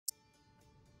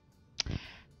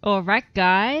Alright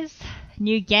guys,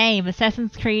 new game,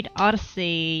 Assassin's Creed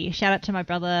Odyssey. Shout out to my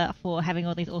brother for having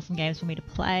all these awesome games for me to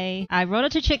play. I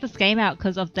wanted to check this game out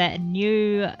because of that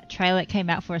new trailer that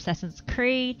came out for Assassin's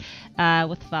Creed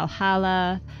with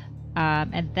Valhalla,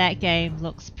 and that game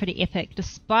looks pretty epic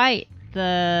despite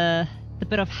the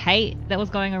bit of hate that was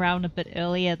going around a bit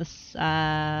earlier this,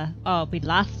 it'll be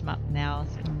last month now,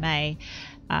 it's in May,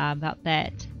 about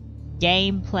that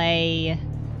gameplay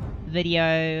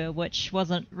video, which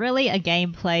wasn't really a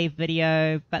gameplay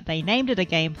video, but they named it a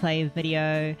gameplay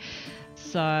video.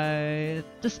 So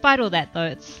despite all that though,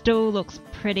 it still looks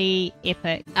pretty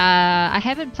epic. I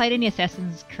haven't played any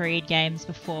Assassin's Creed games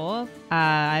before.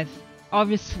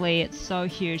 Obviously it's so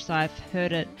huge, so I've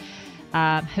heard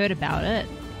about it,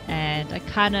 and I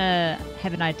kind of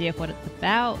have an idea of what it's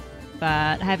about,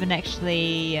 but I haven't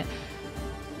actually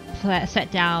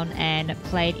sat down and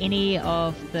played any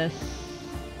of this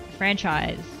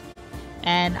franchise.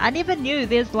 And I never knew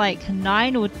there's like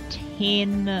 9 or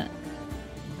 10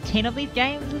 of these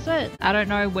games, is it? I don't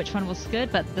know which one was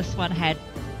good, but this one had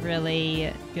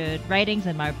really good ratings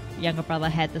and my younger brother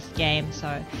had this game,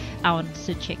 so I wanted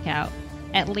to check out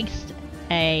at least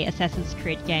a Assassin's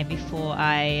Creed game before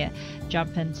I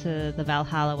jump into the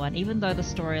Valhalla one, even though the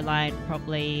storyline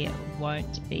probably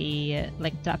won't be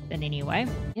linked up in any way.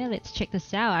 Yeah, let's check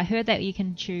this out. I heard that you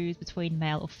can choose between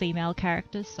male or female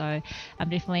characters, so I'm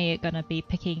definitely gonna be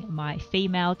picking my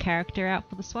female character out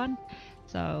for this one.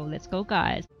 So let's go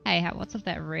guys. Hey, what's with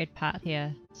that red part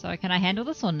here? So can I handle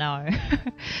this or no?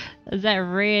 Is that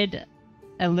red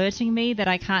alerting me that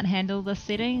I can't handle this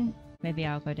setting? Maybe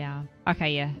I'll go down.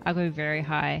 Okay, yeah, I'll go very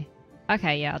high.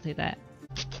 Okay, yeah, I'll do that.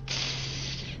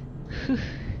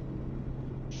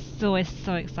 It's always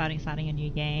so exciting starting a new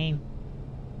game.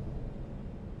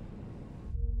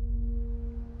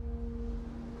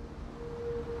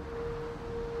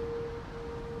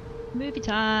 Movie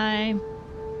time!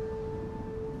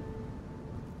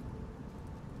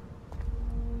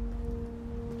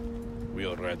 We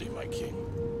are ready, my king.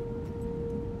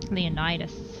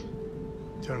 Leonidas.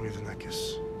 Tell me,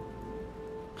 Vinicius,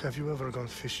 have you ever gone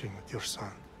fishing with your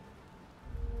son?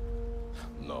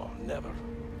 No, never.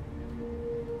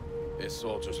 A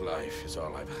soldier's life is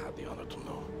all I've had the honor to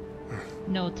know.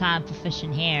 No time for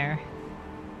fishing here.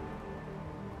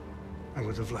 I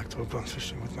would have liked to have gone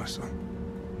fishing with my son.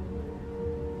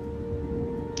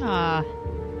 Ah.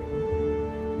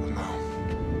 But no.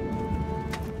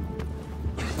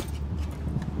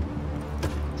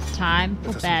 It's time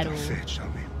for battle. Fate, shall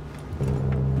we?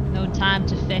 No time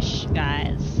to fish,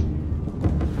 guys.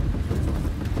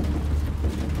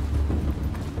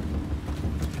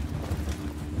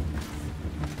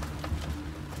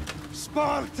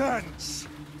 Spartans!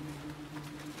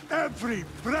 Every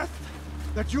breath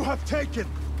that you have taken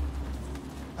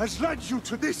has led you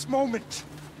to this moment.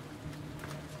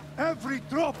 Every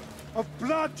drop of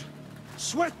blood,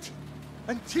 sweat,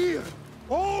 and tear,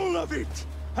 all of it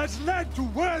has led to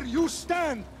where you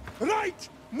stand right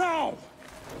now.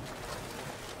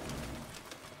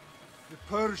 The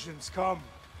Persians come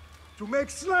to make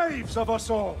slaves of us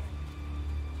all.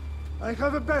 I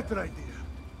have a better idea.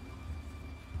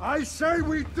 I say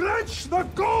we drench the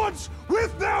gods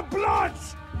with their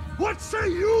bloods! What say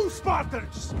you,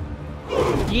 Spartans?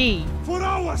 Yee. For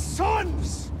our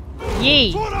sons!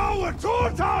 Yee. For our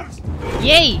daughters!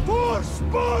 Yee. For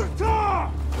Sparta!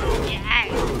 Yeah.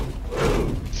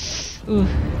 Ooh.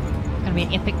 Gonna be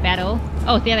an epic battle.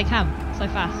 Oh, there they come. So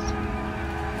fast.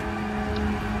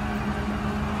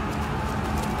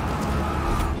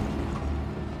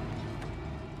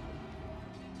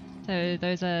 So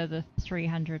those are the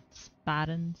 300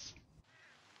 Spartans.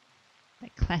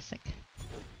 That classic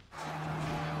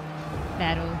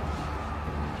battle.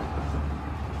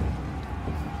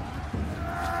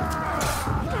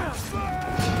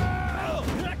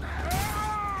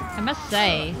 I must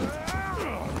say,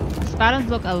 Spartans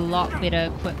look a lot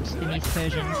better equipped than these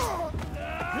Persians.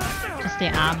 Just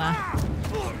their armor.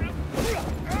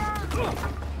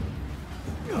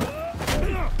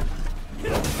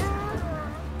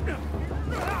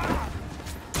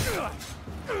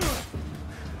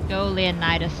 Go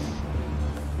Leonidas.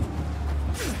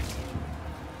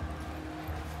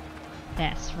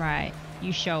 That's right.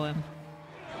 You show him.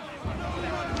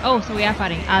 Oh, so we are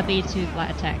fighting RB to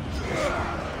light attack.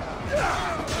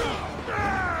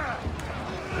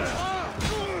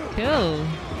 Cool.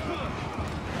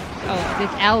 Oh,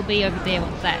 there's LB over there.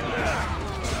 What's that?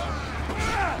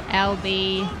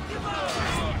 LB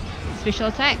special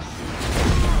attacks.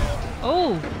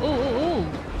 Oh, ooh, ooh,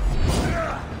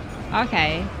 ooh.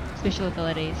 Okay, special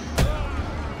abilities.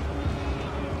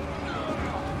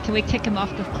 Can we kick him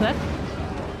off the cliff?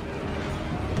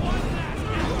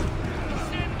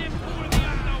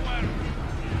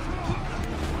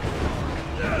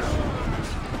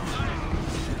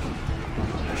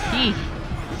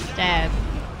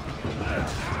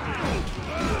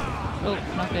 Oh,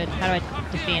 not good. How do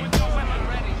I defend?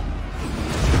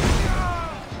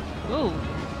 Ooh.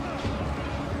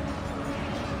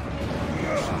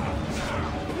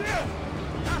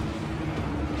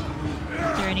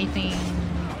 Is there anything...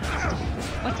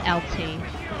 What's LT?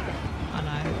 Oh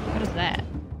no. What is that?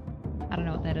 I don't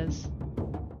know what that is.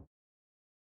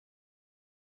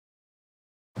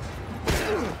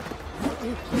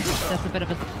 That's a bit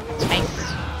of a taste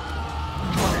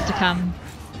of what's to come.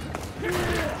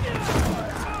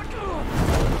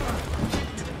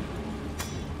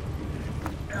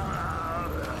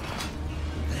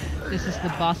 This is the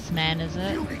boss man, is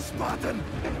it?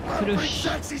 Kurush.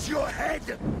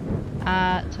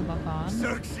 To lock on.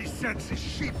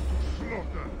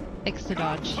 X to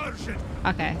dodge.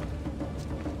 Okay.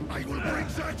 I will bring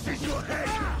Xerxes your head,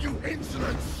 you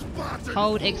insolent Spartan!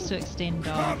 Hold X to extend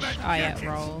dodge. Oh yeah,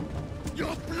 roll.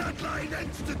 Your bloodline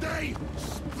ends today,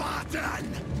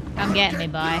 Spartan! Come get me,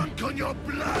 boy. Drunk on your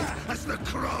blood as the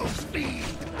crows feed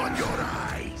on your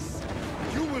eyes!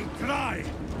 You will cry,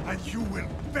 and you will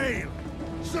fail!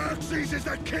 Xerxes is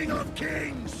the king of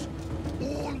kings!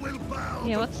 All will bow.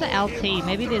 Yeah, what's the LT?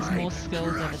 Maybe there's more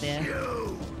skills over there.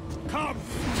 You. Come!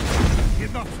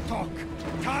 Enough talk!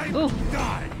 Time Ooh. to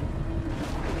die!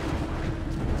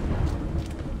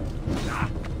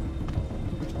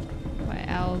 Wait,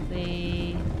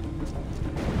 LV.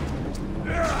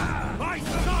 My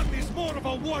son is more of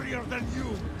a warrior than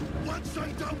you! Once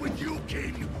I'm done with you,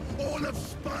 king, all of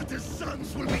Sparta's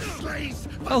sons will be slaves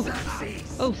for Oh.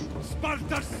 Xerxes! Oh,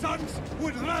 Sparta's sons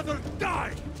would rather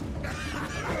die!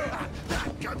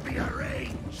 That can be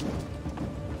arranged!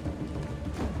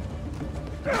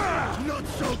 Not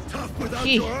so tough without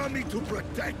Gee. your army to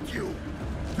protect you!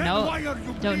 Then no. why are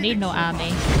you Don't need no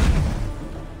army.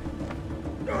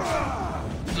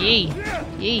 Yee.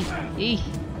 Yee. Yee.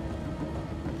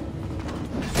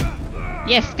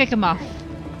 Yes, kick him off.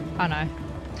 Oh no.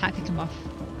 Can't kick him off.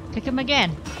 Kick him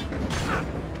again.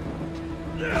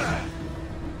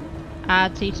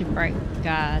 RT to break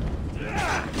guard.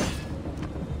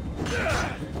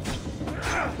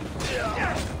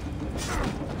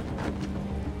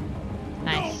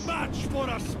 Nice. No match for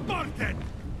a Spartan!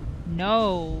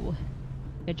 No.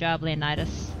 Good job,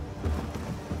 Leonidas.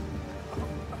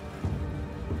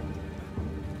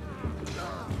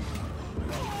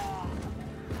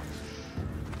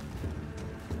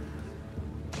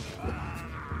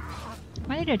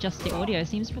 I need to adjust the audio. It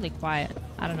seems really quiet.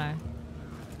 I don't know.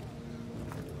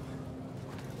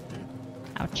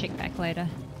 I'll check back later.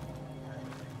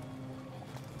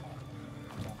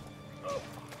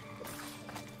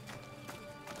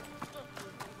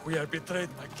 We are betrayed,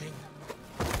 my king.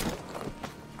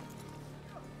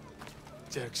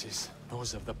 Xerxes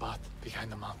knows of the path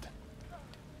behind the mountain.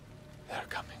 They're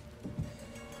coming.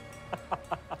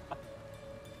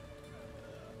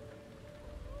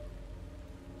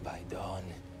 By dawn,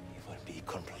 you will be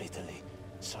completely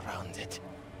surrounded.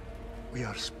 We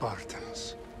are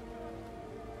Spartans.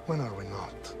 When are we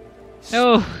not?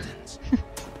 Oh. Spartans,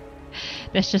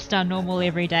 That's just our normal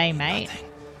everyday, mate. nothing.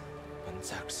 When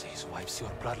Xerxes wipes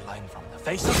your bloodline from the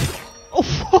face of...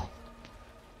 Oh.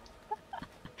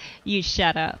 You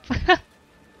shut up.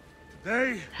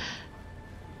 Today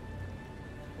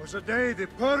was a day the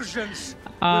Persians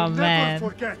Oh, will man.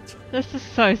 never forget. This is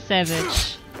so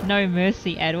savage. No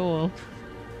mercy at all.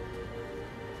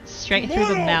 Straight through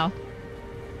the Tomorrow mouth.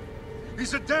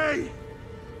 Is a day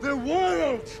the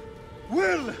world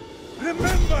will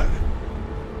remember.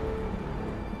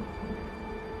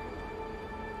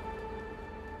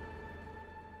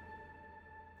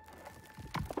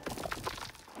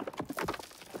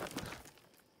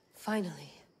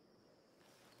 Finally.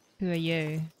 Who are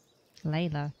you?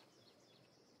 Layla.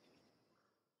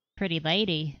 Pretty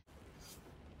lady.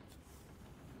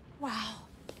 Wow.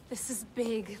 This is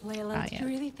big, Layla. Oh, Do yeah. you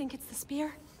really think it's the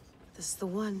spear? This is the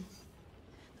one.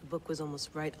 The book was almost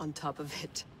right on top of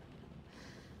it.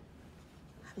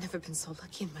 I've never been so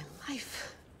lucky in my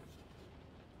life.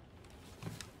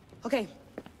 Okay,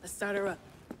 let's start her up.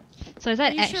 So is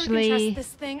Are that you sure we can actually... trust this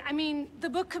thing? I mean, the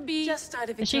book could be... Just out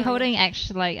of Is she Victoria. holding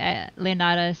actually like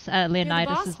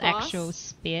Leonidas's boss. actual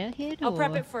spearhead? I'll or...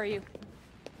 prep it for you.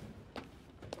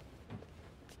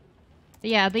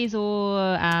 Yeah, these all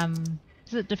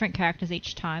is it different characters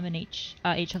each time in each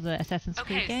of the Assassin's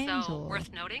Creed games, so or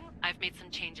worth noting, I've made some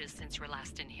changes since you were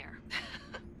last in here.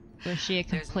 was she a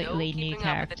There's no completely new keeping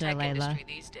up with the character, tech Layla? industry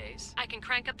these days. I can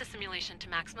crank up the simulation to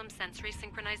maximum sensory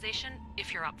synchronization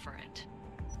if you're up for it.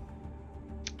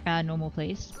 Normal,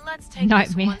 please. Let's take Note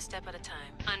this me. one step at a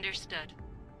time. Understood.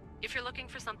 If you're looking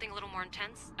for something a little more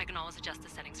intense, I can always adjust the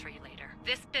settings for you later.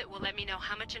 This bit will let me know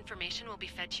how much information will be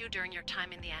fed to you during your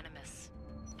time in the Animus.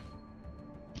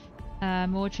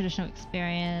 More traditional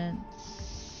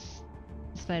experience.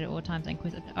 Displayed at all times and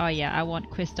quest. Oh yeah, I want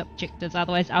quest objectives,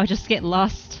 otherwise I'll just get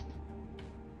lost.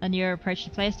 A new approach to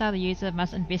playstyle, the user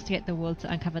must investigate the world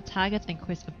to uncover targets and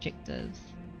quest objectives.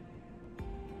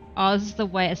 Oh, this is the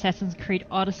way Assassin's Creed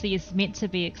Odyssey is meant to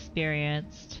be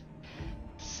experienced.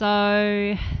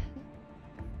 So...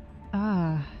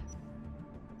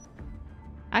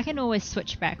 I can always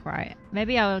switch back, right?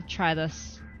 Maybe I'll try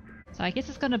this. So I guess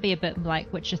it's going to be a bit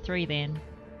like Witcher 3 then,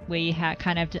 where you kind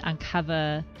of have to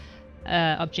uncover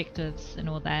objectives and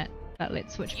all that. But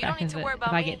let's switch back if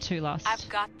I get too lost. I've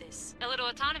got this. A little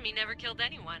autonomy never killed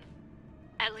anyone.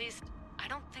 At least, I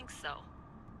don't think so.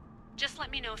 Just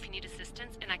let me know if you need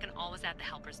assistance, and I can always add the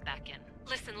helpers back in.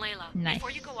 Listen, Layla, nice.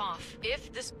 Before you go off...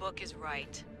 If this book is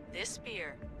right, this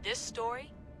spear, this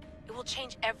story, it will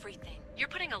change everything. You're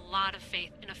putting a lot of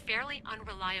faith in a fairly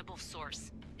unreliable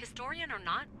source. Historian or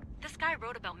not, this guy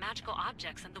wrote about magical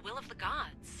objects and the will of the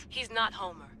gods. He's not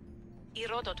Homer.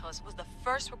 Herodotus was the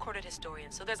first recorded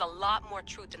historian, so there's a lot more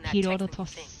truth in that text than you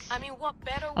think. I mean, what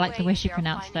better I like the way she they are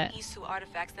pronounced finding that. Isu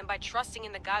artifacts than by trusting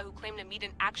in the guy who claimed to meet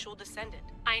an actual descendant?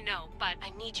 I know, but... I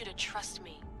need you to trust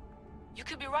me. You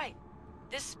could be right.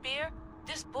 This spear,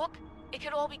 this book, it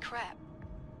could all be crap.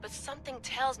 But something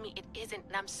tells me it isn't,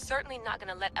 and I'm certainly not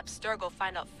gonna let Abstergo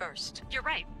find out first. You're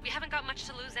right. We haven't got much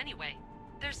to lose anyway.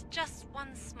 There's just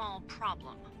one small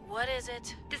problem. What is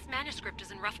it? This manuscript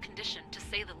is in rough condition, to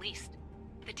say the least.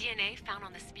 The DNA found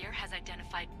on the spear has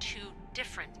identified 2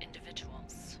 different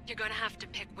individuals. You're going to have to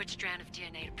pick which strand of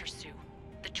DNA to pursue.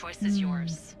 The choice is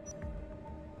yours.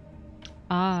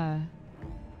 Ah,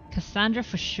 Cassandra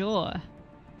for sure.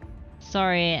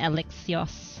 Sorry,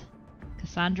 Alexios.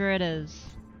 Cassandra it is.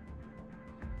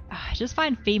 I just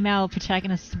find female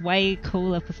protagonists way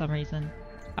cooler for some reason.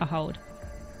 I'll hold.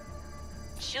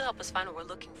 She'll help us find what we're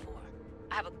looking for.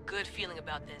 I have a good feeling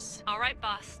about this. All right,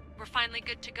 boss. We're finally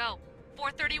good to go.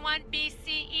 431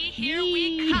 BCE, here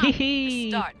we come. The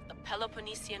start, the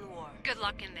Peloponnesian War. Good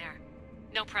luck in there.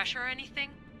 No pressure or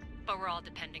anything, but we're all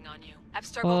depending on you.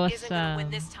 Abstergo isn't gonna win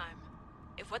this time.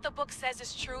 If what the book says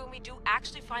is true and we do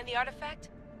actually find the artifact,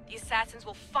 the assassins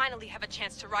will finally have a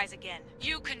chance to rise again.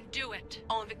 You can do it.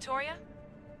 Oh, and Victoria?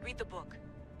 Read the book.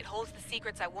 It holds the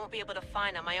secrets I won't be able to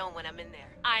find on my own when I'm in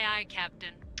there. Aye, aye,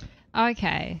 Captain.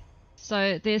 Okay,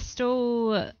 so there's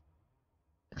still...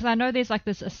 Because I know there's like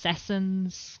this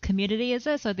assassins community, is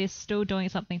it? So they're still doing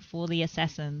something for the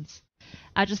assassins.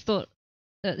 I just thought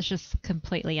it's just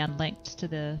completely unlinked to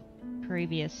the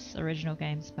previous original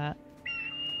games, but...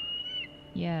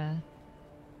 Yeah.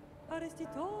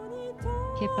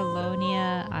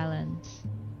 Kepalonia Island.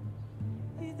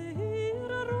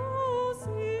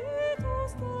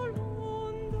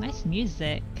 Nice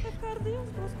music.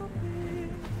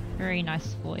 Very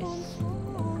nice voice.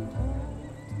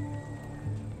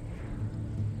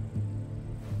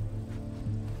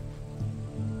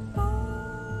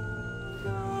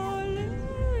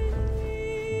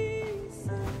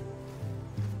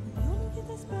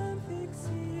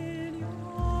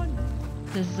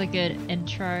 This is a good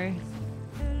intro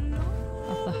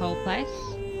of the whole place.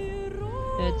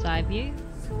 Bird's eye view.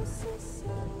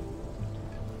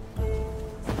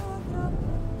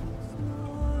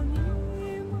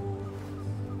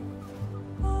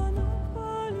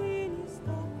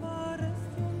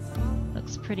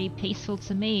 Looks pretty peaceful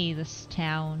to me, this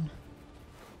town.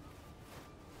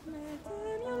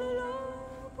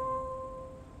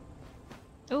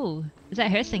 Ooh, is that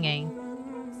her singing?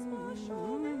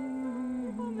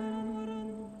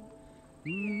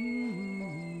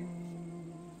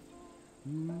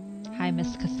 Hi,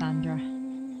 Miss Cassandra.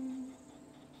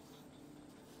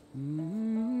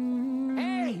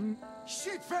 Hey!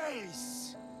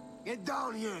 Shitface! Get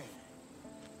down here!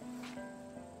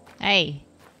 Hey!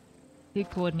 Who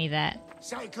called me that?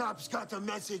 Cyclops got a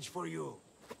message for you.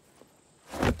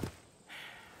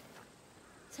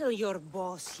 Tell your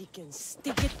boss he can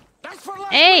stick it. That's for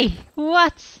life! Hey!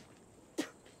 What?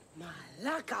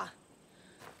 Malaka!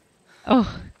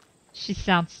 Oh, she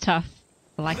sounds tough.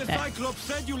 I like The that. Cyclops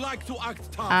said you like to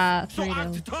act tough. So $3.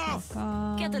 act tough!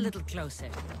 Get a little closer,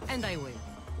 and I will.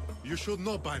 You should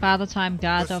know by now. Father time,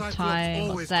 guard The of Cyclops time, what's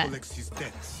always that? collects his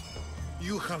debts.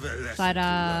 You have a lesson Side, to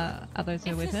learn. are those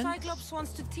your If the weapons? Cyclops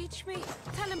wants to teach me,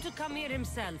 tell him to come here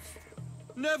himself.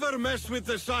 Never mess with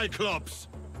the Cyclops!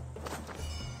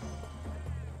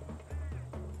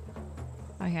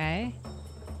 Okay.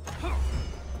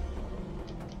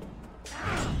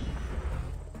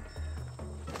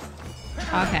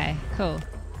 Okay, cool.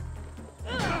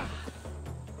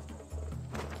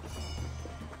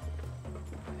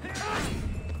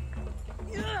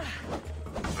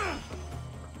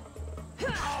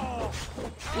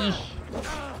 Eeh.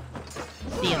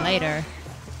 See you later.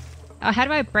 Oh, how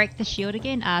do I break the shield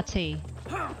again? RT.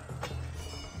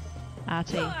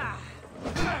 RT.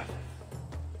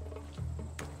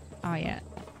 Oh yeah.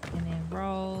 And then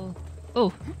roll.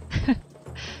 Oh!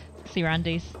 See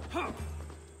Randy's.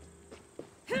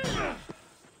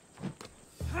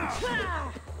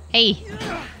 Hey!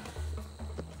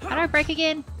 How do I break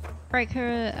again? Break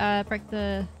her, break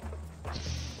the...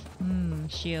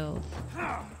 shield.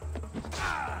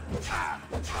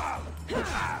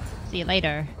 See you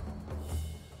later.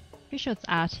 Pretty sure it's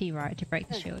RT, right, to break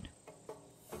the shield.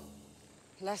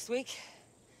 Last week?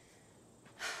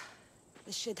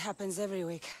 This shit happens every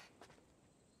week.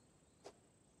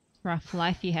 Rough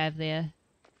life you have there.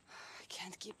 I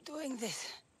can't keep doing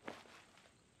this.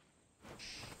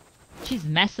 She's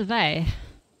massive, eh?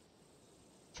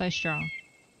 So strong.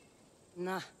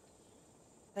 Nah.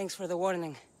 Thanks for the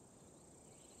warning.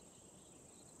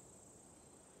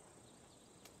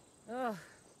 Oh.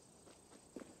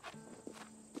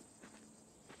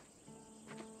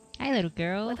 Hey, little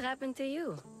girl. What happened to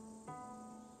you?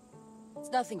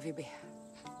 It's nothing, Phoebe.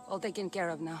 All taken care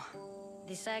of now.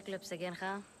 The Cyclops again,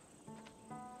 huh?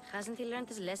 Hasn't he learned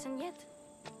his lesson yet?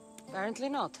 Apparently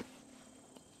not.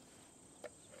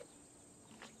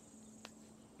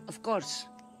 Of course.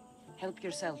 Help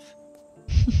yourself.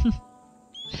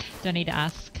 Don't need to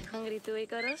ask. Hungry too,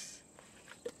 Icarus?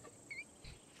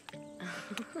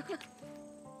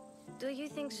 Do you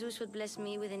think Zeus would bless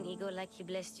me with an ego like he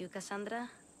blessed you, Cassandra?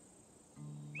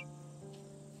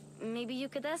 Maybe you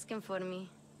could ask him for me.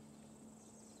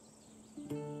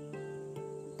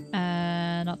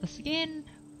 Not this again.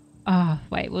 Oh,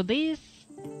 wait, will these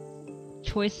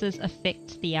choices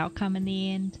affect the outcome in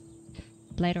the end?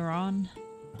 Later on?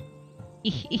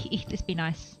 This be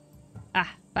nice.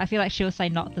 Ah, but I feel like she'll say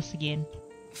not this again.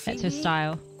 That's her Phoebe?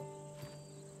 style.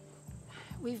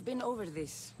 We've been over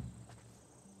this.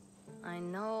 I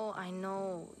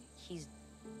know. He's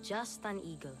just an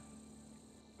eagle.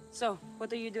 So,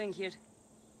 what are you doing here?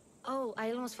 Oh,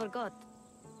 I almost forgot.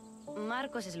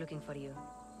 Marcos is looking for you.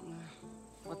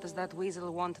 What does that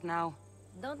weasel want now?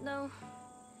 Don't know.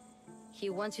 He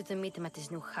wants you to meet him at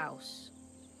his new house.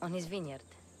 On his vineyard.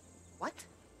 What?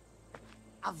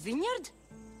 A vineyard?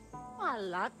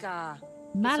 Malaka.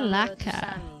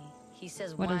 Malaka. He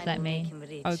says What does wine that will make mean? him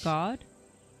rich. Oh god.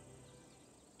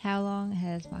 How long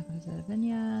has Michael had a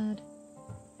vineyard?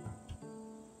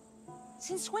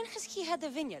 Since when has he had a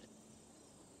vineyard?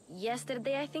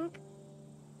 Yesterday, I think.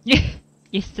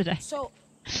 Yesterday. So,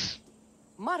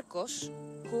 Marcos,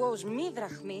 who owes me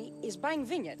drachmi, is buying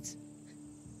vineyards.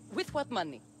 With what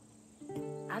money?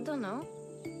 I don't know.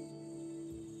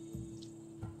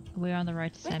 We're on the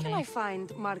road to Where can I Sammy.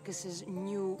 find Marcus's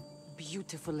new,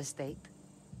 beautiful estate?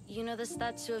 You know the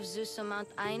statue of Zeus on Mount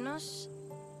Ainos?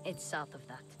 It's south of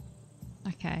that.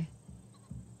 Okay.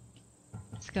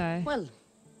 Let's go. Well,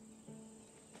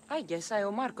 I guess I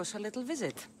owe Marcos a little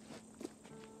visit.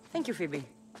 Thank you, Phoebe.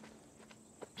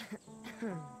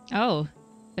 Oh,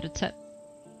 bit of tip.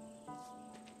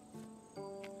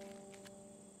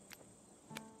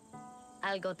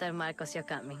 I'll go tell Marcos you're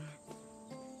coming.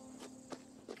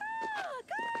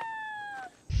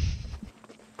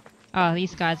 Oh,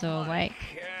 these guys are awake.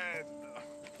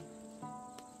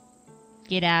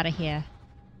 Get out of here.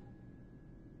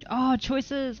 Oh,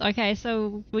 choices. Okay,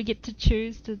 so we get to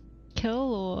choose to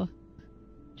kill or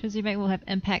choices you make will have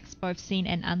impacts both seen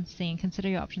and unseen. Consider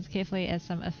your options carefully as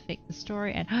some affect the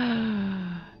story and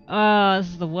oh, this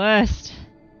is the worst.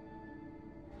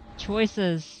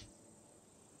 Choices.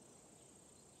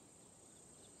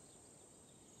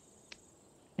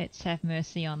 Let's have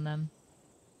mercy on them.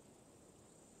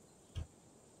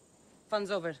 Fun's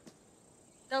over.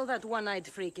 Tell that one-eyed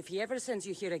freak if he ever sends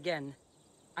you here again,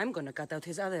 I'm gonna cut out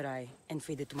his other eye and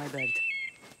feed it to my bird.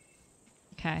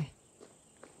 Okay.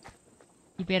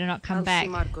 You better not come I'll back. see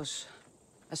Marcos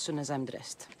as soon as I'm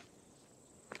dressed.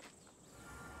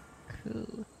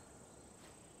 Cool.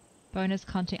 Bonus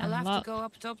content I'll have unlocked. to go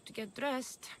up top to get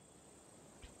dressed.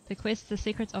 The quest The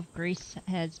Secrets of Greece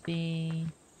has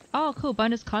been... Oh, cool.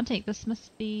 Bonus content. This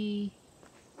must be...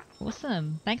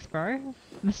 awesome. Thanks, bro.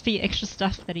 Must be extra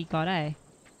stuff that he got, eh?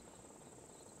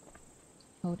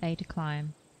 Hold A to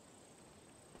climb.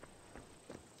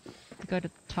 Go to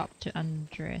the top to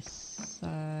undress. So...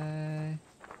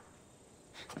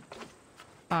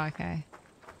 Oh, okay.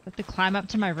 Have to climb up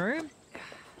to my room?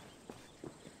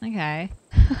 Okay.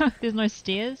 There's no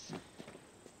stairs?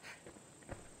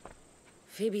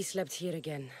 Phoebe slept here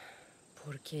again.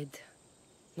 Poor kid.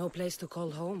 No place to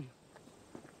call home.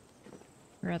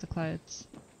 Where are the clothes?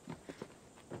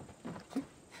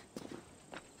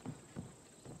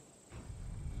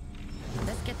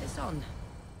 on.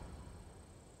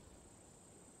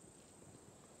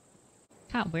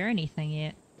 Can't wear anything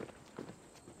yet.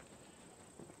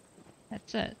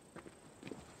 That's it.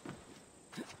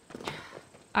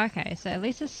 Okay, so at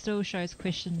least it still shows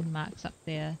question marks up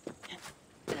there.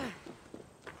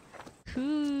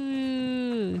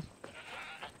 Cool.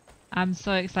 I'm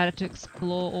so excited to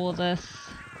explore all this.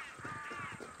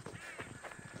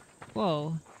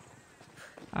 Whoa.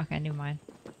 Okay, never mind.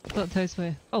 Thought those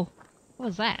were... Oh, what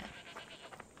was that?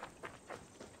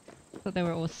 Thought they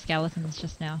were all skeletons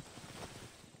just now.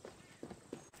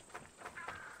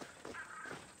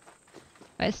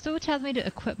 But it still tells me to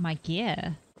equip my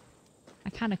gear. I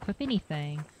can't equip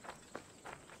anything.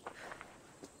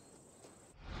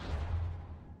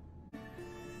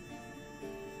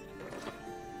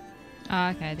 Oh,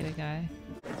 okay, there we go.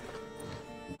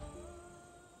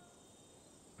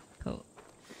 Cool.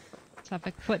 So I've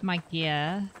equipped my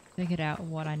gear, figured out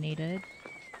what I needed.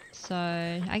 So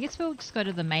I guess we'll just go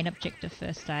to the main objective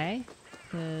first, eh?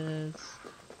 Because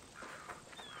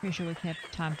pretty sure we can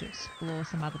have time to explore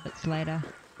some other bits later.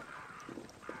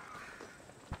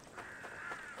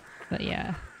 But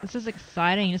yeah, this is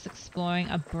exciting, just exploring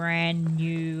a brand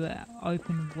new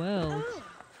open world.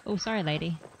 Oh, sorry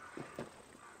lady.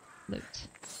 Loot.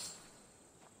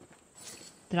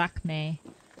 Drachme.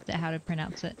 Is that how to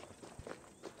pronounce it?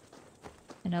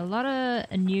 And a lot of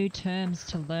new terms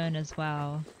to learn as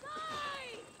well.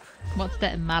 What's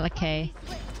that Malake?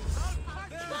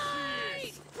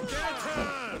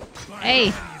 Hey!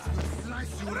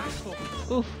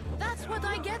 Oof. That's what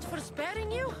I get for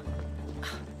sparing you?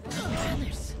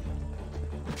 Manners.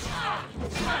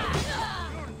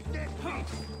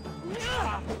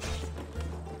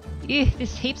 Ew,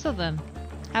 there's heaps of them.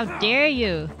 How dare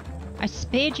you! I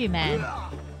spared you, man.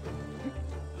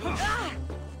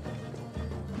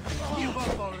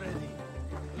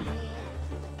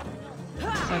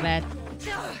 So bad.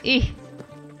 Ew.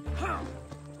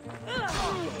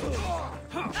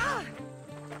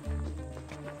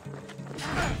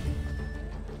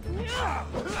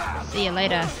 See you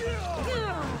later.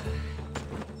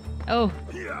 Oh.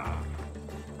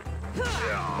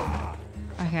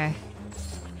 Okay.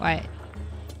 Wait.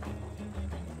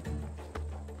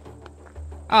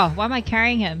 Oh, why am I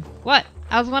carrying him? What?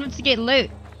 I was wanting to get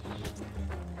loot.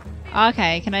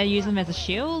 Okay, can I use him as a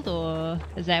shield or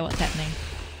is that what's happening?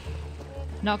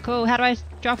 Not cool. How do I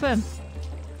drop him?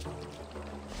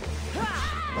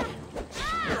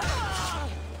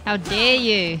 How dare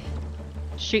you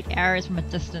shoot arrows from a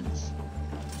distance?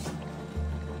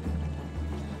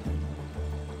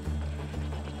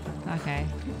 Okay.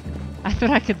 I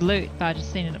thought I could loot, but I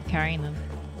just ended up carrying them.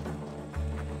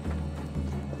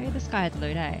 Maybe this guy had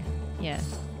loot, eh? Yeah.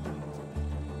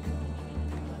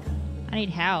 I need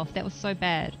health. That was so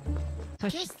bad. So I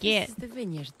should get. This is the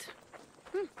vineyard.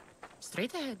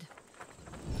 Straight ahead.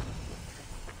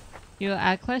 You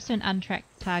are close to an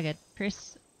untracked target.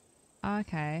 Press.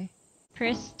 Okay.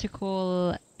 Press to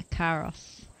call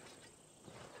Karos.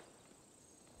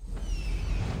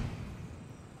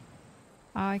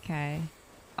 Okay.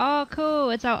 Oh, cool.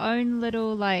 It's our own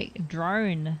little, like,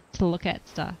 drone to look at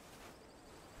stuff.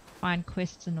 Find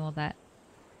quests and all that.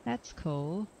 That's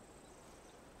cool.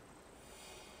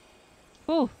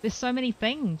 Oh, there's so many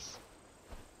things.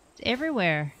 It's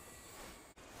everywhere.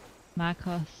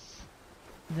 Marcos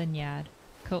Vineyard.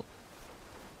 Cool.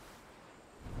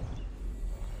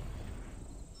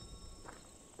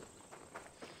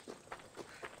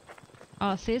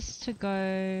 Oh, it says to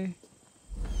go...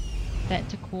 that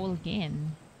to call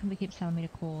again. Somebody keeps telling me to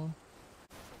call.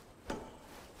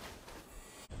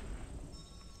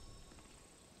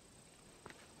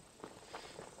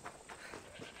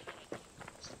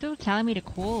 Still telling me to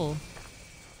call.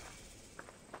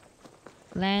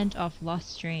 Land of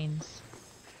Lost Dreams.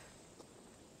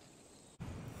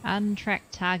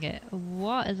 Untracked target.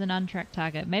 What is an untracked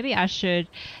target? Maybe I should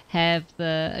have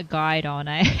the guide on,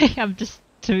 eh? I'm just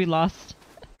too lost.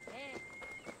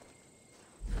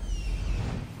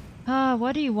 Oh,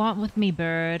 what do you want with me,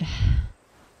 bird?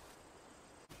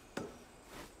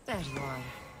 There you are.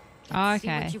 Let's see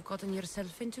Okay. what you've gotten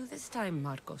yourself into this time,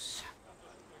 Marcos.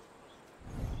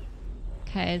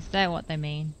 Okay, is that what they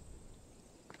mean?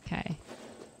 Okay.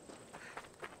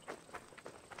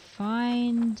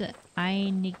 Find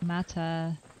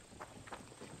Enigmata.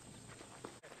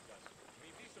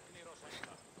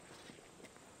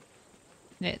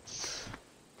 Let's...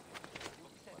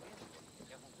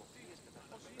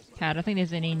 Okay, I don't think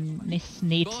there's any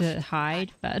need to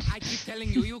hide, but... I keep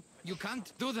telling you, you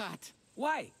can't do that.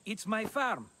 Why? It's my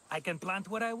farm. I can plant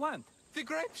what I want. The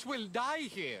grapes will die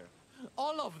here.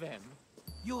 All of them.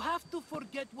 You have to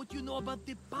forget what you know about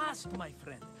the past, my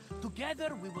friend.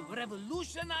 Together, we will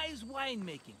revolutionize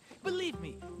winemaking. Believe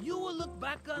me, you will look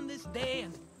back on this day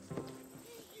and...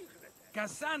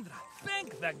 Cassandra,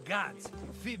 thank the gods.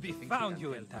 Phoebe found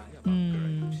you in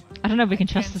time. I don't know if we can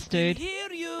trust this dude.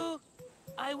 Hear you.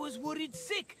 I was worried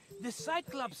sick. The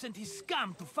Cyclops sent his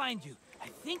scum to find you. I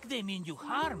think they mean you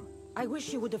harm. I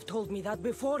wish you would have told me that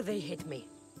before they hit me.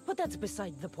 But that's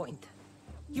beside the point.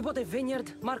 You bought a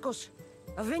vineyard, Marcos?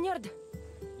 A vineyard?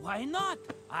 Why not?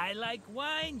 I like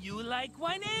wine, you like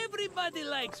wine, everybody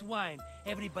likes wine.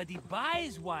 Everybody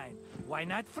buys wine. Why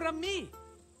not from me?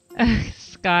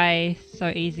 Sky, so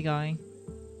easygoing.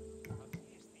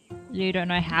 You don't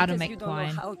know how to Because make you don't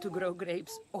wine. know how to grow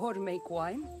grapes or make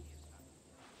wine?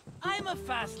 I'm a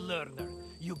fast learner.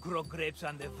 You grow grapes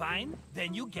on the vine,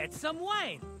 then you get some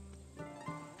wine.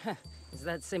 Is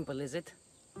that simple, is it?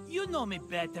 You know me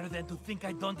better than to think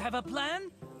I don't have a plan.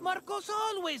 Marcos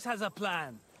always has a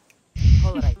plan.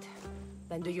 All right.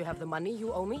 Then do you have the money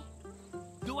you owe me?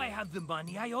 Do I have the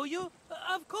money I owe you?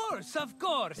 Of course, of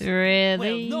course.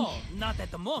 Really? Well, no, not at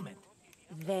the moment.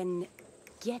 Then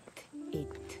get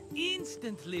it.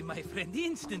 Instantly, my friend,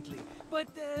 instantly. But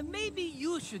maybe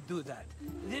you should do that.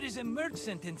 There is a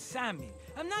merchant in Sami.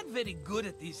 I'm not very good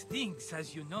at these things,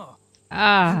 as you know.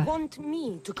 You want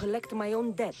me to collect my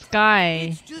own debt? Sky.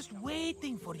 It's just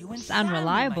waiting for you in It's Sami,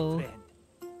 unreliable. my friend.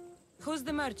 Who's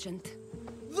the merchant?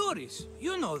 Duris.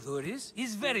 You know Duris.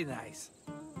 He's very nice.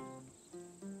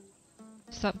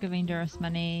 Stop giving Duris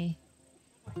money.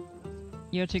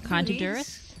 You're too kind to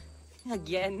Duris?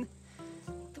 Again?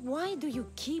 Why do you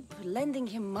keep lending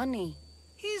him money?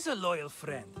 He's a loyal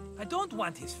friend. I don't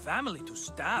want his family to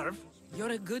starve.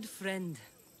 You're a good friend,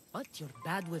 but you're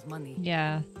bad with money.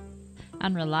 Yeah.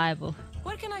 Unreliable.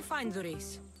 Where can I find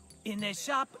Duris? In a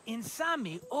shop in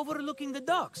Sami overlooking the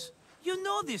docks. You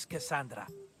know this, Cassandra.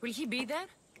 Will he be there?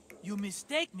 You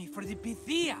mistake me for the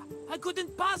Pythia. I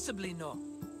couldn't possibly know.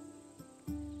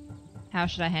 How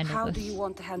should I handle How this? do you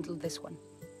want to handle this one?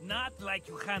 Not like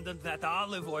you handled that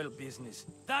olive oil business.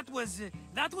 That was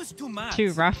too much.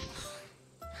 Too rough.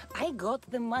 I got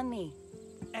the money.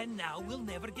 And now we'll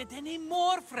never get any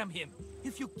more from him.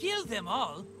 If you kill them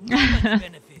all, nobody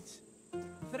benefits.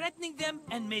 Threatening them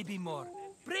and maybe more.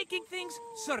 Breaking things,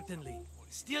 certainly.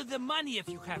 Steal the money if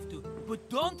you have to, but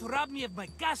don't rob me of my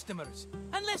customers.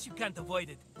 Unless you can't avoid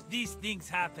it. These things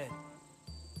happen.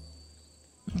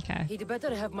 Okay. He'd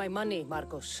better have my money,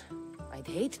 Marcos. I'd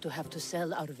hate to have to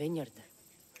sell our vineyard.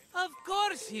 Of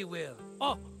course he will.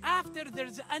 Oh, after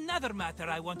there's another matter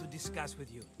I want to discuss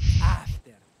with you.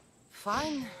 After.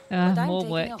 Fine, but I'm more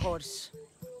taking work. a horse.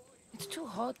 It's too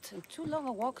hot and too long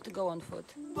a walk to go on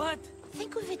foot. But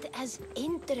think of it as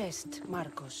interest,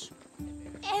 Marcos.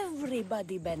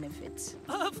 Everybody benefits.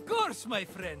 Of course, my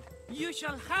friend. You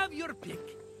shall have your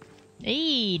pick.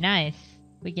 Hey, nice.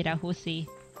 We get our horsey.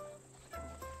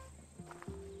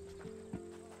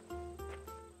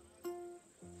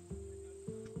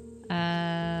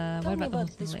 What me about the about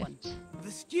horse this left? one. The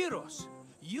Skiros.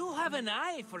 You have an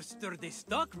eye for sturdy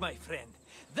stock, my friend.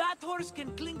 That horse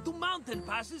can cling to mountain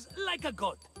passes like a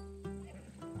goat.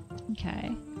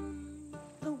 Okay.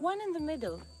 The one in the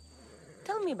middle.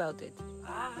 Tell me about it.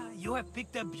 Ah, you have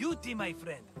picked a beauty, my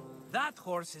friend. That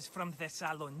horse is from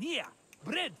Thessalonia,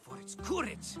 bred for its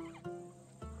courage.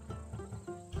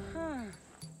 Huh.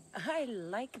 I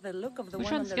like the look of the Which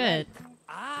one on one's the good? right.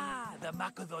 Ah, the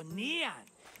Macedonian.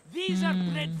 These are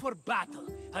bred for battle.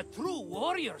 A true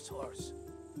warrior's horse.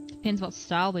 Depends what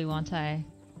style we want, eh?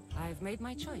 I've made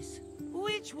my choice.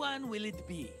 Which one will it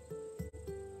be?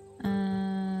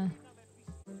 Let's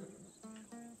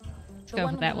go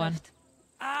with that one.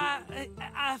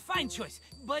 A fine choice.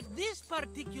 But this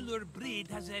particular breed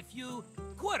has a few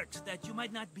quirks that you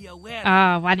might not be aware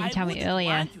of. Why didn't you tell I me wouldn't earlier?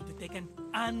 want you to take an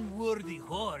unworthy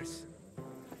horse.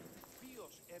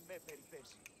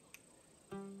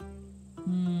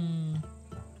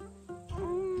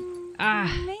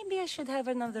 Maybe I should have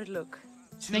another look.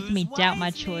 It's making me doubt my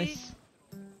choice.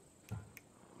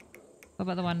 What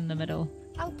about the one in the middle?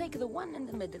 I'll take the one in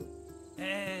the middle.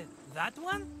 That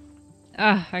one?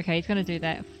 Okay, he's gonna do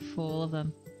that for all of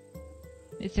them.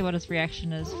 Let's see what his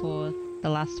reaction is for the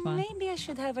last one. Maybe I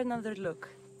should have another look.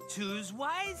 Choose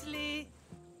wisely.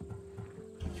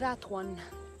 That one.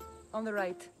 On the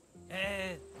right.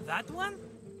 That one?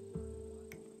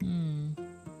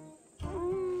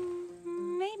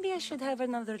 Maybe I should have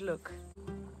another look.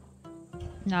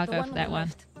 No, I'll The go one for on that the one.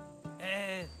 left.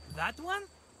 That one?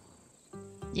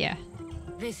 Yeah.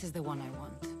 This is the one I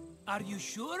want. Are you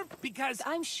sure? Because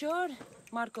I'm sure.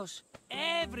 Marcos?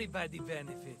 Everybody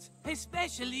benefits,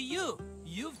 especially you.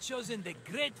 You've chosen the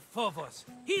great Phobos.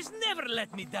 He's never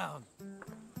let me down.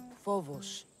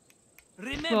 Phobos.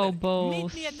 Remember, Phobos.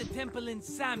 meet me at the temple in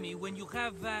Sami when you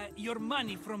have your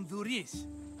money from Duris.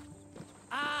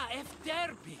 Ah,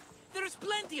 Efterpi. There's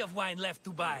plenty of wine left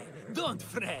to buy. Don't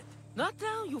fret. Not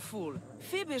now, you fool.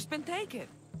 Phoebe's been taken.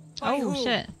 Oh, By who?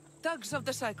 shit. Thugs of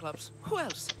the Cyclops. Who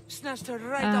else? Snatched her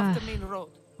right off the main road.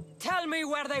 Tell me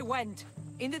where they went.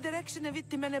 In the direction of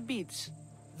Itimena Beach.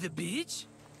 The beach?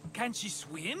 Can she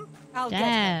swim? I'll get her.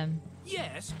 Damn.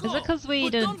 Yes, Is go. it 'cause we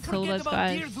But didn't don't kill forget those about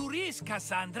guys? dear Duris,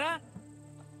 Cassandra.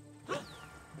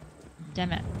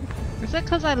 Damn it. Is it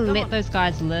because I let those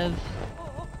guys live?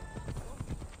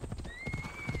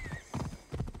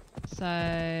 So,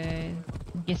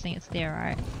 I'm guessing it's there,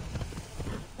 right?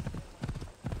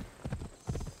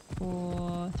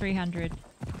 For 300.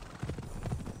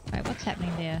 Wait, what's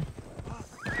happening there?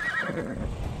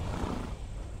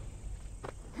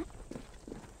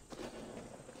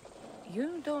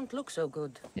 You don't look so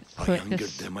good. Let's I click angered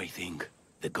this. them, I think.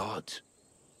 The gods.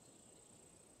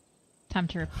 Time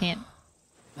to repent.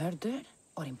 Murder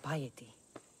or impiety?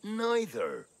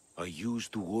 Neither. I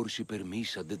used to worship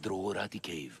Hermes at the Droorati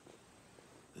cave.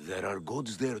 There are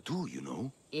gods there too, you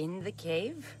know. In the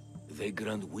cave? They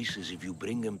grant wishes if you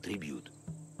bring them tribute.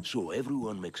 So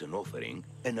everyone makes an offering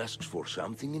and asks for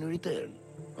something in return.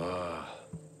 Ah,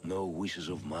 no wishes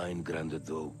of mine granted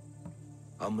though.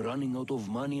 I'm running out of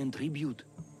money and tribute.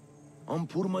 I'm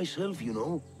poor myself, you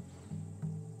know.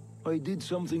 I did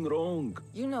something wrong.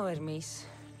 You know Hermes.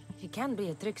 He can be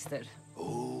a trickster.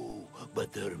 Oh,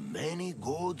 but there are many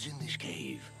gods in this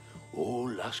cave,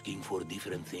 all asking for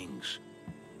different things.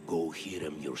 Go hear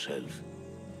them yourself.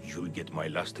 You'll get my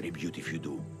last tribute if you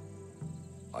do.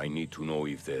 I need to know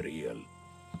if they're real.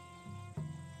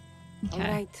 All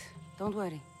right. Don't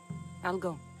worry. I'll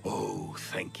go. Oh,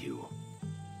 thank you.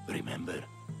 Remember,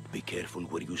 be careful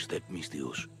where you step,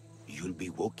 Mistios. You'll be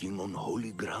walking on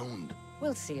holy ground.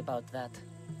 We'll see about that.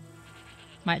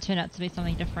 Might turn out to be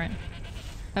something different.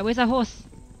 But where's our horse?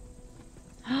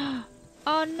 Oh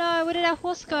no, where did our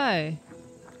horse go?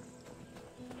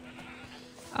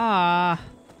 Ah,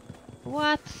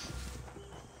 what?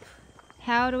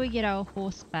 How do we get our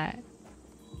horse back?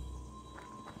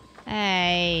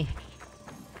 Hey.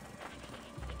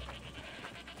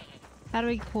 How do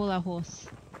we call our horse?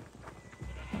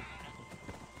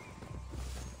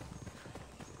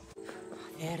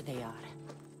 There they are.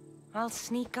 I'll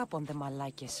sneak up on them,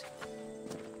 Malakis.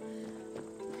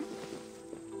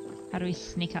 How do we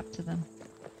sneak up to them?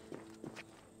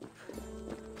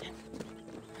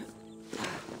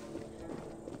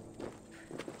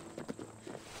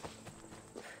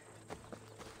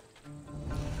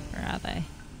 Where are they?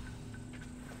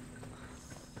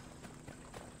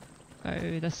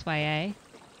 Go this way, eh?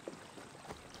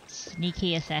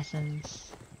 Sneaky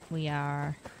assassins. We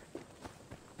are.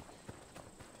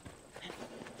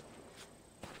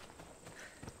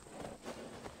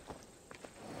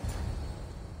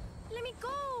 Let me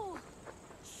go!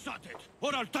 Shut it,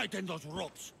 or I'll tighten those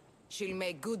ropes. She'll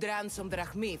make good ransom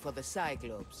drachmi for the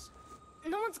Cyclops.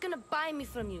 No one's gonna buy me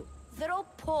from you. They're all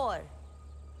poor.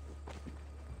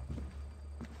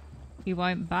 We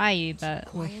won't buy you,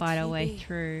 but we'll Quiet, fight our way Phoebe.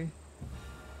 through.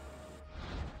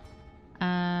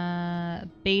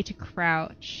 B to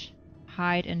crouch.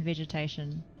 Hide in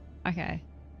vegetation. Okay.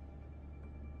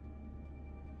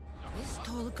 This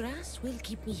tall grass will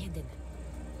keep me hidden.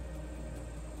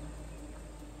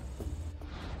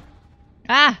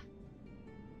 Ah!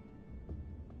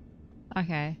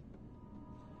 Okay.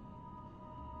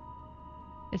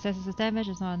 Assesses the damage,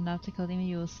 is not enough to kill them,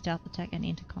 you will stealth attack and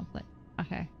enter conflict.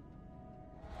 Okay.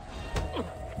 Can't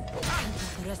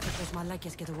let the rest of those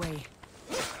Malakis get away.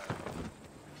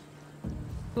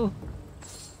 Ooh.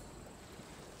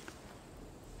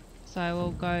 So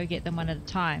we'll go get them one at a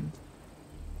time.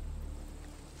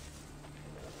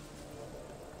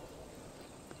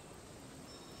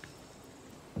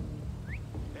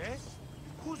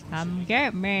 Come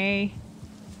get me.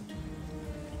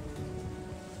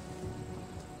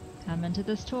 Come into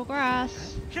this tall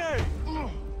grass.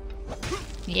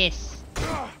 Yes.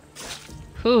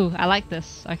 Whew, I like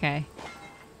this. Okay.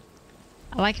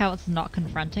 I like how it's not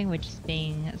confronting, we're just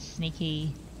being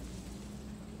sneaky.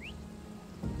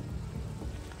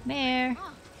 Come here.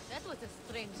 Oh, that was a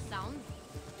strange sound.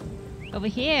 Over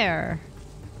here.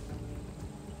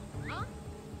 Huh?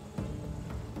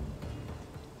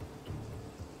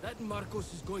 That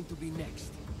Marcos is going to be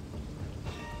next.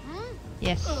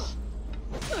 Yes.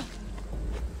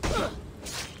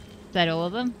 Is that all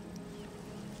of them?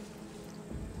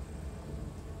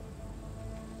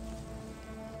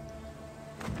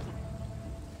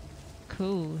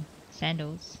 cool.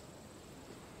 Sandals.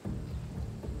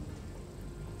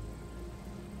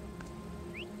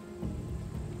 Is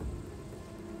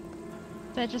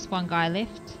there just one guy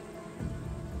left?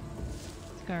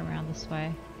 Let's go around this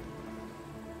way.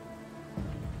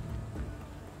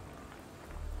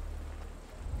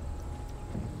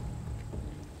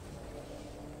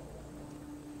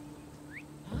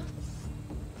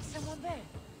 Someone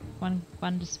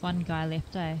there. Just one guy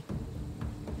left, eh?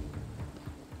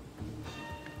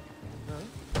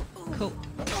 Cool.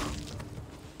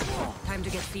 Time to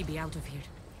get Phoebe out of here.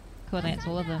 Cool, I think it's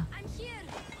all of them. I'm here.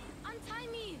 Untie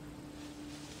me.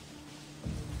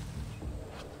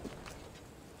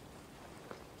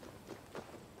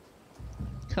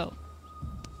 Cool.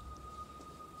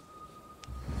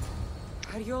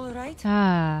 Are you alright?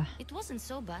 Ah. It wasn't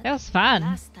so bad. That was fun.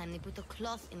 Last time they put a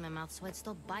cloth in my mouth so I'd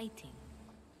stop biting.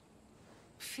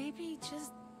 Phoebe,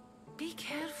 just be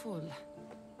careful.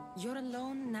 You're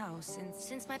alone now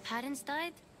Since my parents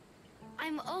died?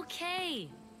 I'm okay.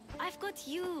 I've got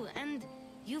you, and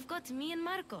you've got me and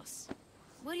Marcos.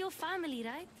 We're your family,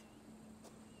 right?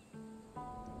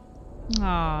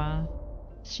 Aww.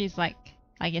 She's like,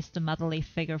 I guess, the motherly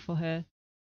figure for her.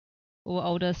 Or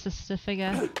older sister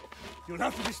figure. You'll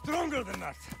have to be stronger than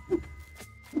that.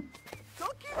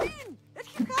 Don't give in! Let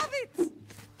him have it!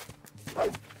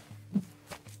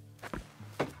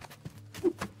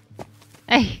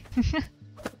 Hey!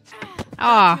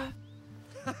 Aw.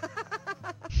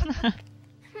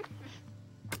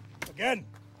 Again,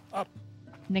 up.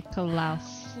 Nikolaus.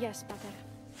 Yes, Pater.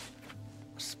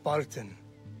 A Spartan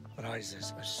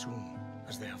rises as soon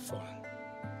as they have fallen.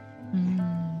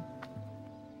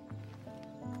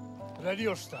 Ready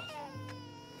your stuff.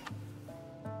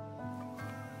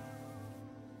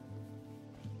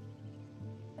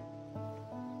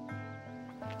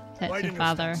 That's Widen your your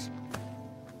father. stance.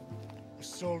 A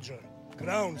soldier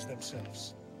grounds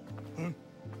themselves.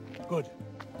 Good.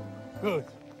 Good.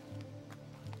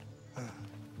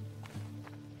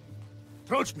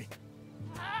 Approach me.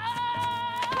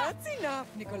 That's enough,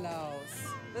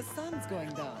 Nikolaus. The sun's going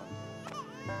down.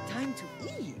 Time to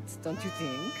eat, don't you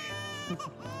think?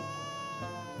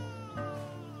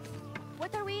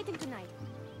 What are we eating tonight?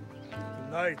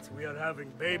 Tonight we are having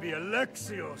baby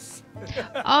Alexios.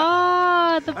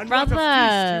 Oh, the And what a feast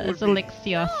brother he is will be.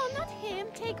 Alexios. No, not him.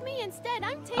 Take me instead.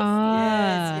 I'm tasty.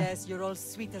 Ah. Yes, you're all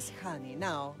sweet as honey.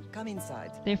 Now, come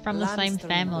inside. They're from the same Lannister in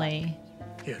family.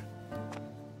 Here.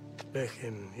 Lay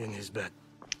him in his bed.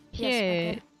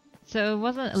 Cute. So it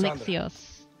wasn't Cassandra.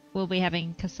 Alexios. We'll be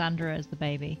having Cassandra as the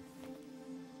baby.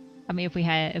 I mean, if we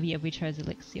chose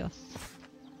Alexios.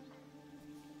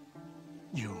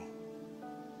 You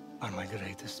are my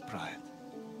greatest pride.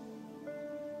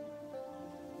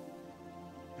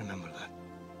 Remember that.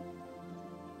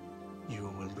 You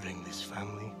will bring this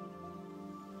family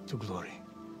to glory.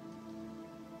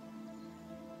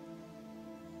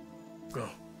 Go.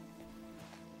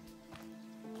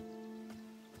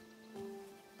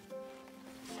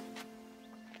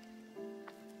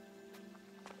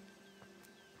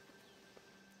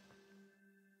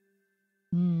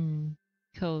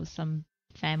 Cool. Some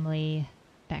family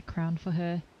background for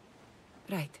her.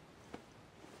 Right.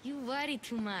 You worry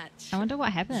too much. I wonder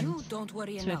what happened You don't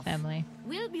worry to her enough. family.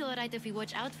 We'll be alright if we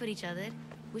watch out for each other.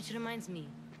 Which reminds me,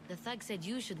 the thug said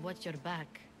you should watch your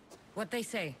back. What they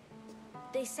say?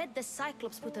 They said the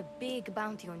Cyclops put a big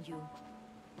bounty on you.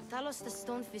 Talos the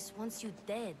Stonefist wants you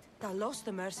dead. Talos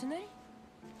the mercenary?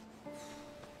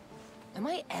 Am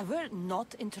I ever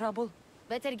not in trouble?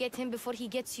 Better get him before he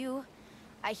gets you.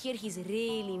 I hear he's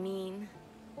really mean.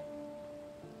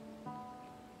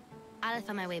 I'll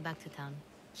find my way back to town.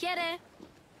 Quiere!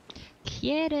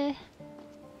 Quiere.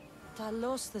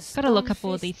 Talos the Gotta look up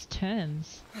all Stonefist? these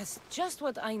terms. That's just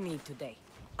what I need today.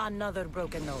 Another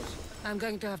broken nose. I'm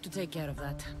going to have to take care of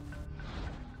that.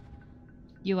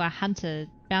 You are hunted.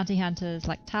 Bounty hunters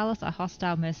like Talos are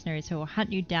hostile mercenaries who will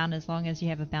hunt you down as long as you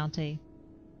have a bounty.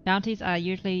 Bounties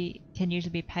can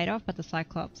usually be paid off, but the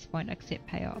Cyclops won't accept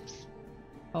payoffs.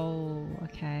 Oh,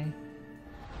 okay.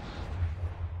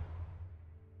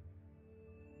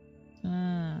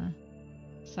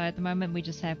 So at the moment we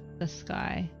just have this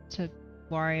guy to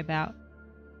worry about.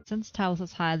 Since Talos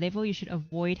is higher level, you should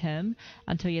avoid him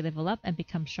until you level up and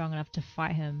become strong enough to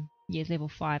fight him. Yeah, level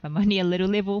 5. I'm only a little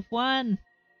level 1.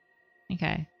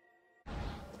 Okay.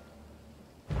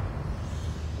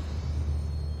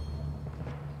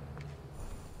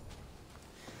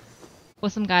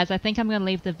 Awesome guys, I think I'm going to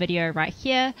leave the video right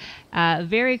here.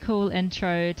 Very cool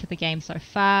intro to the game so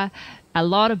far. A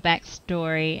lot of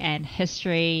backstory and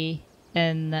history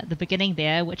in the beginning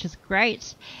there, which is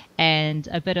great, and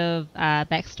a bit of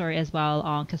backstory as well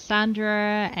on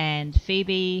Cassandra and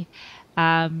Phoebe.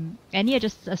 And yeah,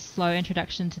 just a slow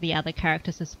introduction to the other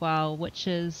characters as well, which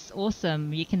is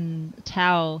awesome. You can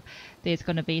tell there's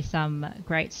going to be some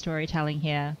great storytelling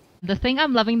here. The thing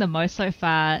I'm loving the most so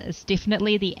far is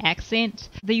definitely the accent.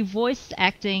 The voice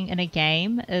acting in a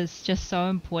game is just so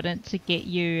important to get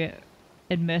you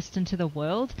immersed into the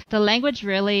world. The language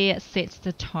really sets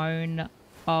the tone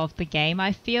of the game,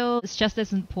 I feel. It's just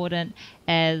as important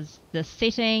as the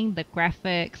setting, the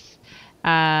graphics,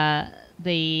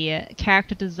 the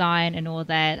character design and all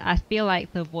that. I feel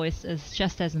like the voice is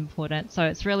just as important, so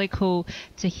it's really cool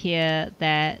to hear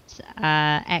that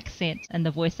accent in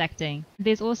the voice acting.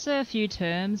 There's also a few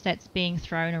terms that's being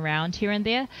thrown around here and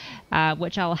there,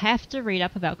 which I'll have to read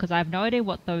up about because I have no idea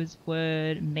what those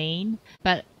words mean,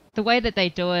 but the way that they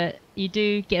do it, you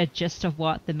do get a gist of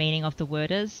what the meaning of the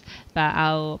word is, but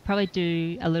I'll probably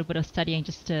do a little bit of studying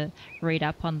just to read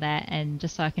up on that and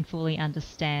just so I can fully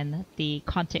understand the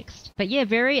context. But yeah,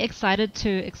 very excited to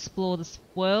explore this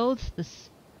world, this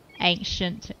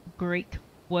ancient Greek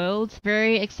world.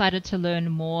 Very excited to learn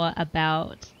more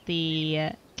about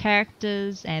the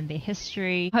characters and their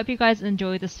history. Hope you guys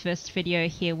enjoyed this first video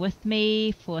here with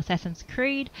me for Assassin's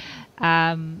Creed.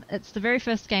 It's the very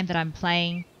first game that I'm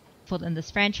playing in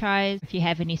this franchise. If you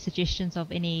have any suggestions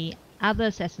of any other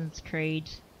Assassin's Creed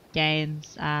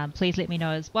games, please let me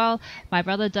know as well. My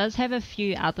brother does have a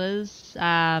few others, but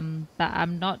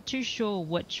I'm not too sure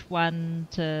which one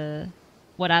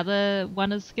what other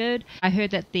one is good. I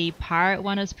heard that the pirate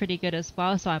one is pretty good as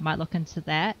well, so I might look into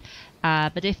that.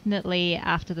 But definitely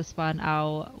after this one,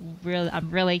 I'm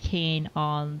really keen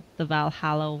on the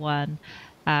Valhalla one,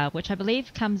 which I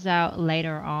believe comes out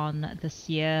later on this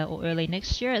year or early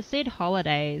next year. It said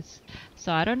holidays,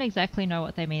 so I don't exactly know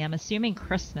what they mean. I'm assuming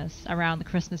Christmas, around the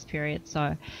Christmas period,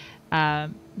 so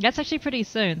that's actually pretty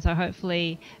soon, so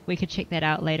hopefully we could check that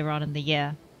out later on in the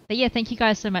year. But yeah, thank you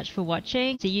guys so much for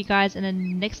watching. See you guys in the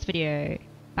next video.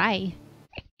 Bye.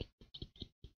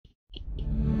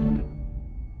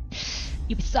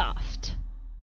 Ubisoft.